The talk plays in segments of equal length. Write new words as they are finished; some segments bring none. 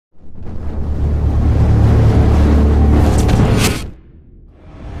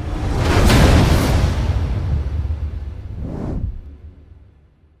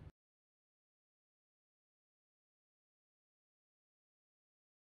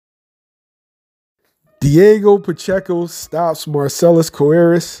Diego Pacheco stops Marcelo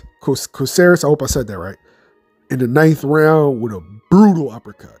Coceres, I hope I said that right, in the 9th round with a brutal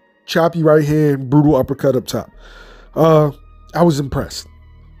uppercut. Choppy right hand, brutal uppercut up top. I was impressed.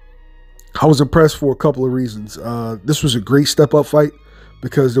 I was impressed for a couple of reasons. This was a great step-up fight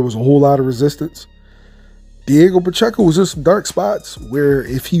because there was a whole lot of resistance. Diego Pacheco was in some dark spots where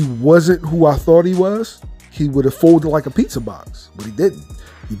if he wasn't who I thought he was, he would have folded like a pizza box, but he didn't.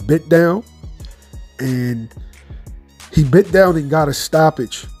 He bit down, and got a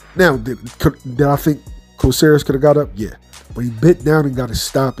stoppage. Now, did I think Coceres could have got up? Yeah, but he bit down and got a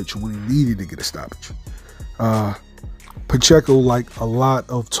stoppage when he needed to get a stoppage. Pacheco, like a lot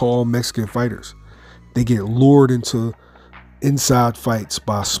of tall Mexican fighters, they get lured into inside fights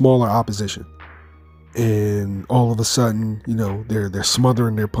by smaller opposition. And all of a sudden, you know, they're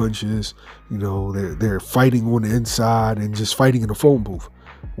smothering their punches, you know, they're fighting on the inside and just fighting in a phone booth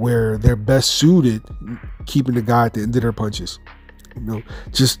where they're best suited keeping the guy at the end of their punches. You know,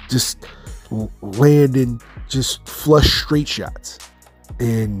 just landing just flush straight shots.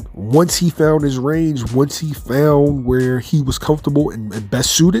 And once he found his range, once he found where he was comfortable and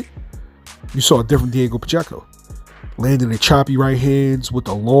best suited, you saw a different Diego Pacheco. Landing the choppy right hands with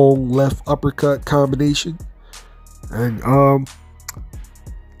a long left uppercut combination. And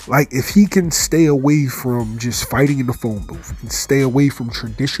like if he can stay away from just fighting in the phone booth and stay away from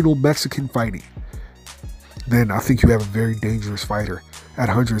traditional Mexican fighting, then I think you have a very dangerous fighter at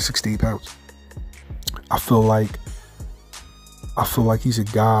 168 pounds. I feel like he's a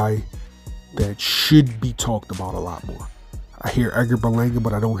guy that should be talked about a lot more. I hear Edgar Berlanga,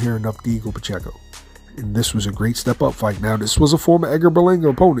 but I don't hear enough Diego Pacheco. And this was a great step-up fight. Now, this was a former Edgar Berlanga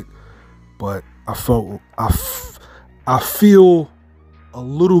opponent, but I feel a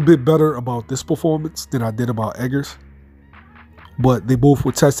little bit better about this performance than I did about Edgar's. But they both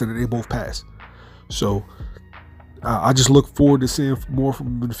were tested and they both passed. So I just look forward to seeing more from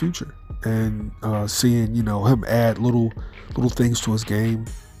him in the future and seeing, you know, him add little things to his game,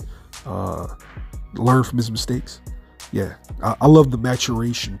 learn from his mistakes. Yeah, I love the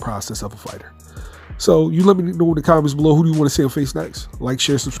maturation process of a fighter. So you let me know in the comments below, who do you want to see him face next? Like,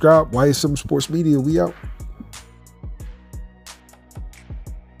 share, subscribe. YSM Sports Media, we out.